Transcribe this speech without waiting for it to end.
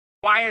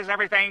Why is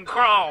everything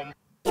chrome?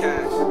 Yeah.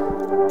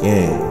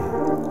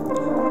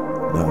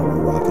 No, we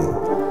rockin'.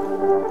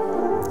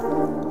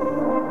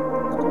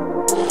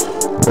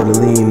 Pour the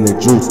lean, the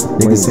juice.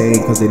 Niggas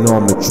saying cause they know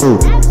I'm the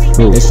truth.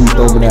 And she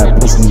throw me that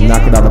pussy,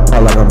 knock it out the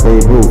pot like I'm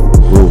Babe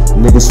Ruth.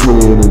 Niggas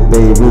sweeter than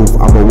Babe Ruth.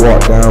 I'ma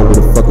walk down with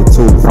a fucking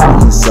tooth.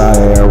 East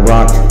side of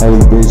rock, heavy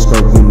bitch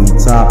gon' give me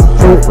top.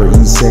 For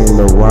East St.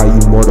 Laurent,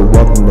 you more than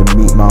welcome to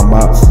meet my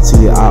mop.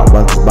 See it out,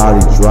 watch his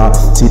body drop.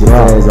 See the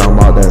feds, I'm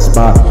out that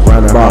spot.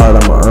 Grinding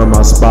hard, I'ma earn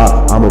my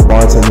spot. I'm a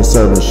bartender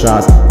serving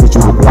shots. Hit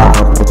you with Glock,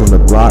 I'm put on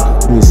the block.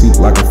 You seat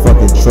like a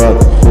fucking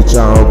truck. Bitch,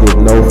 I don't give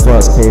no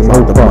fuss. Came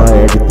out the mud,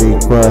 everything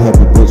crud.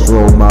 Heavy bitch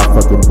roll my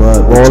fucking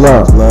butt. Roll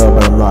up, love,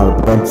 but I'm not a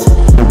bum.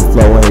 People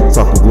flow, ain't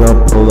talking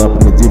glum. Pull up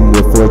in the demon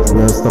with 4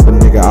 grams. Stump a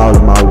nigga out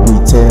of my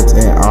weed temps.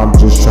 And I'm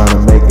just trying to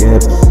make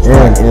imps.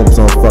 Stack imps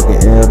on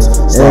fucking imps.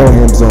 Stack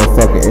imps on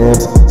fucking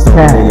imps. Stump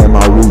a nigga in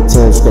my weed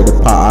temps. Straight the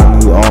pot, I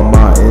need all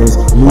my ends.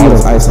 All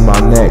this ice in my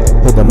neck.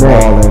 Hit them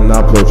all and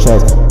I blow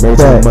checks.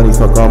 Made some money,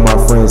 fuck all my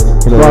friends.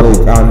 Hit a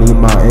lick, I need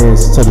my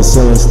ends. To the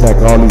ceiling,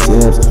 stack all these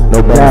imps.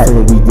 No better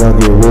feeling, we gon'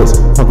 get rich.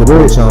 Fuck a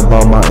bitch, I'm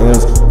about my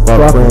imps.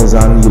 Fuck friends,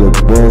 I need a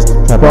Benz.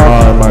 Trap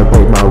hard, might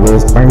break my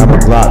wrist. I'm a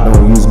Glock,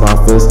 don't use my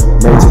fist.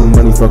 Made some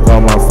money, fuck all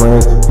my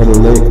friends. Hit a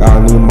lick, I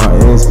need my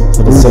ends.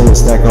 To the ceiling,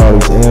 stack all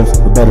these imps.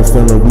 The better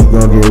feeling, we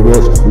gon' get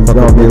rich. Fuck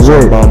a bitch,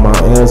 I'm about my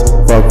ends.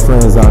 Fuck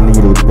friends, I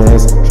need a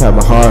Benz. Trap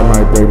hard,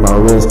 might break my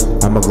wrist.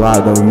 I'm a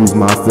Glock, don't use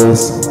my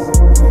fist.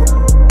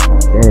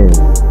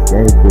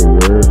 Gang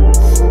shit,